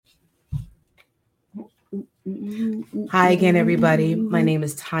Hi again, everybody. My name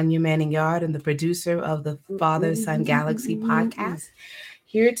is Tanya Manning-Yard. I'm the producer of the Father Son Galaxy podcast,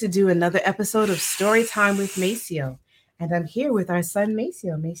 here to do another episode of Story Time with Maceo. And I'm here with our son,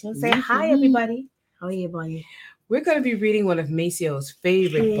 Maceo. Maceo, say hi, everybody. Hi, everybody. We're going to be reading one of Maceo's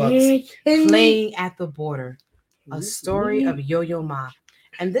favorite books, Playing at the Border, a story of Yo-Yo Ma.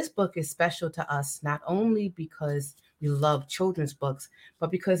 And this book is special to us not only because we love children's books, but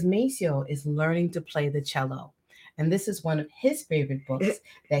because Maceo is learning to play the cello. And this is one of his favorite books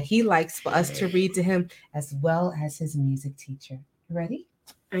that he likes for us to read to him, as well as his music teacher. You ready?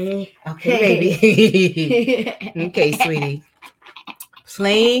 Okay, baby. Okay, sweetie.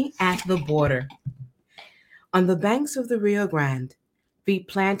 Playing at the Border. On the banks of the Rio Grande, feet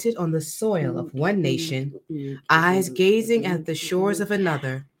planted on the soil of one nation, eyes gazing at the shores of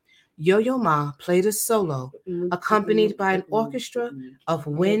another, Yo-Yo Ma played a solo, accompanied by an orchestra of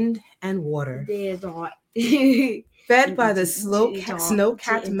wind and water. Fed by the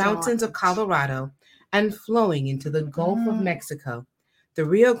snow-capped mountains of Colorado and flowing into the Gulf of Mexico, the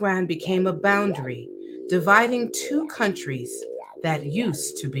Rio Grande became a boundary, dividing two countries that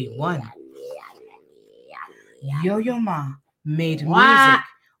used to be one. Yo-Yo Ma made music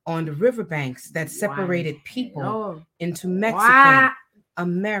on the riverbanks that separated people into Mexican,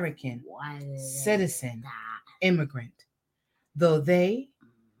 American, citizen, immigrant. Though they,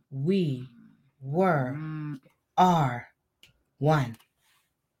 we, were, are one.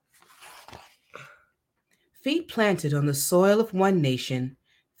 Feet planted on the soil of one nation,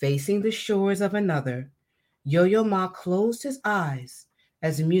 facing the shores of another, Yo-Yo Ma closed his eyes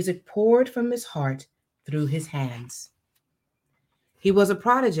as music poured from his heart through his hands. He was a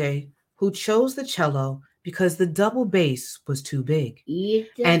prodigy who chose the cello because the double bass was too big,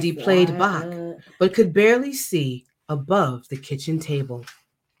 and he played Bach, but could barely see above the kitchen table.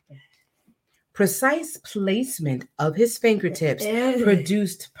 Precise placement of his fingertips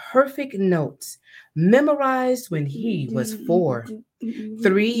produced perfect notes, memorized when he was 4,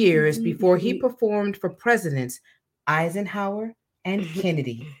 3 years before he performed for Presidents Eisenhower and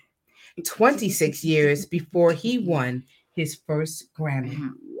Kennedy, 26 years before he won his first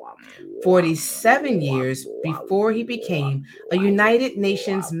Grammy, 47 years before he became a United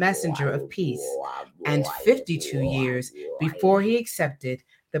Nations Messenger of Peace, and 52 years before he accepted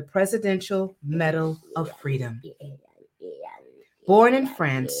the Presidential Medal of Freedom. Born in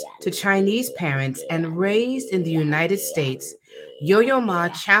France to Chinese parents and raised in the United States, Yo-Yo Ma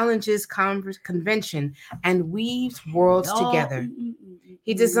challenges convention and weaves worlds together.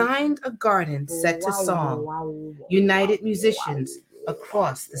 He designed a garden set to song, united musicians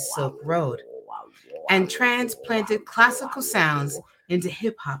across the Silk Road, and transplanted classical sounds into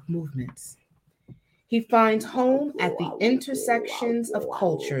hip-hop movements. He finds home at the intersections of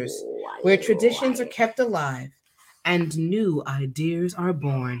cultures where traditions are kept alive and new ideas are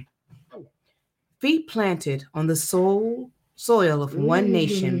born. Feet planted on the soil of one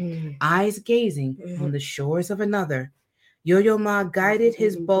nation, eyes gazing on the shores of another, Yo-Yo Ma guided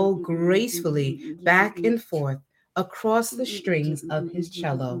his bow gracefully back and forth across the strings of his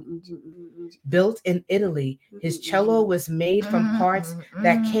cello. Built in Italy, his cello was made from parts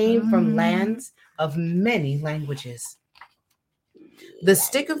that came from lands of many languages. The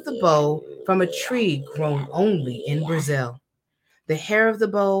stick of the bow from a tree grown only in Brazil. The hair of the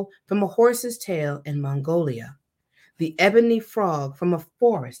bow from a horse's tail in Mongolia. The ebony frog from a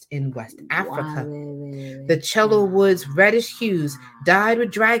forest in West Africa. The cello wood's reddish hues dyed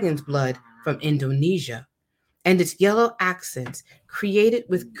with dragon's blood from Indonesia, and its yellow accents created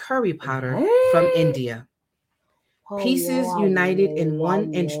with curry powder from India. Pieces united in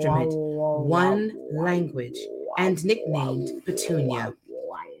one instrument, one language, and nicknamed Petunia.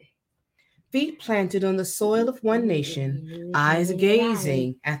 Feet planted on the soil of one nation, eyes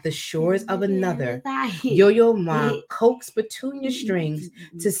gazing at the shores of another, Yo-Yo Ma coaxed Petunia strings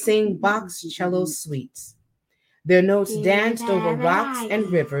to sing Bach's cello suites. Their notes danced over rocks and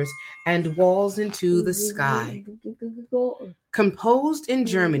rivers and walls into the sky. Composed in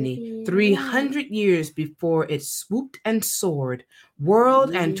Germany 300 years before it swooped and soared,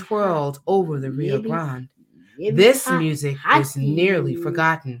 whirled and twirled over the Rio Grande, this music was nearly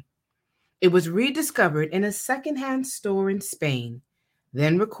forgotten. It was rediscovered in a secondhand store in Spain,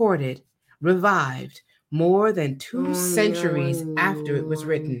 then recorded, revived more than 2 centuries after it was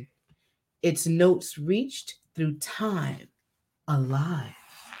written. Its notes reached through time alive.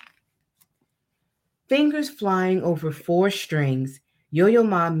 Fingers flying over 4 strings, Yo-Yo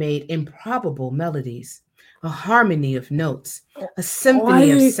Ma made improbable melodies, a harmony of notes, a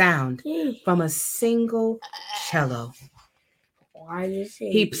symphony of sound from a single cello.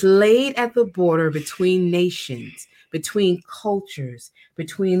 He played at the border between nations, between cultures,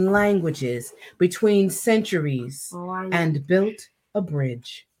 between languages, between centuries, and built a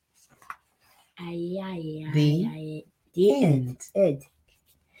bridge. The end.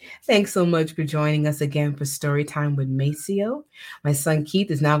 Thanks so much for joining us again for Storytime with Maceo. My son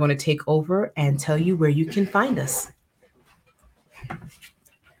Keith is now going to take over and tell you where you can find us.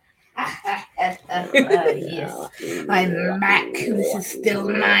 Yes, I'm Mac. This is still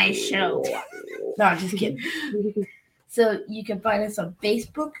my show. No, I'm just kidding. So you can find us on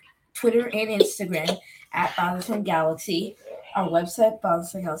Facebook, Twitter, and Instagram at Bothersome Galaxy. Our website,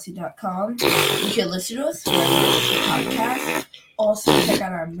 bothersomegalaxy.com. You can listen to us wherever you listen to podcasts. Also, check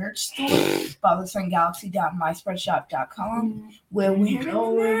out our merch store, bothersomegalaxy.myspreadshop.com, where we're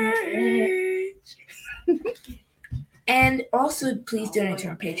merch. And also, please donate to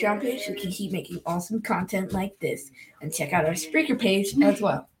our Patreon page so we can keep making awesome content like this. And check out our Spreaker page as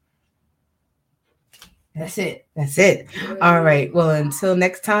well. That's it. All right. Well, until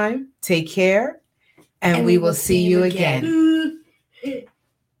next time, take care, and we will see you again.